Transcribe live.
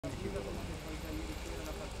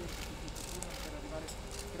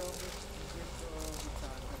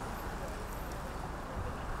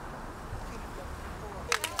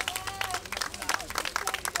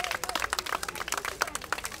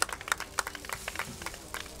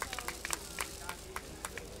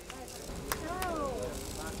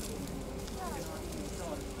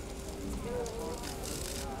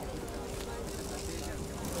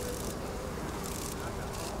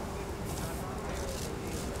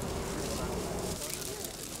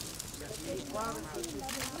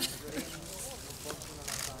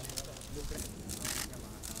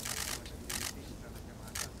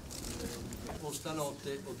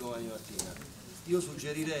Stanotte o domani mattina. Io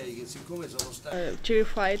suggerirei che siccome sono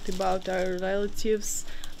terrified about our relatives,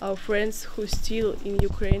 our friends who still in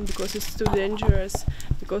Ukraine because it's too dangerous,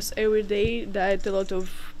 because every day died a lot of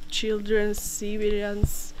children,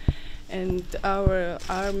 civilians, and our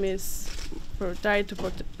armies try to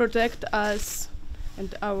protect us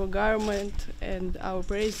and our government and our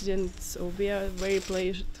president, so we are very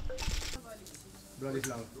pleased.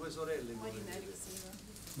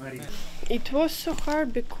 It was so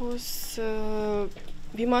hard because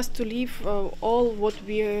we must leave all what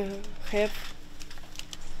we have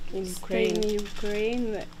in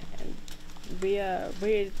Ukraine. And we are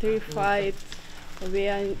very terrified. We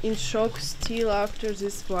are in shock still after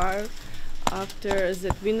this war. After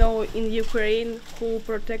that, we know in Ukraine who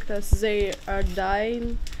protect us, they are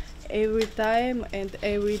dying every time and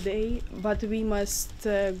every day. But we must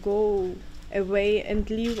go away and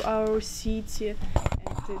leave our city.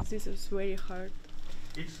 This is very hard.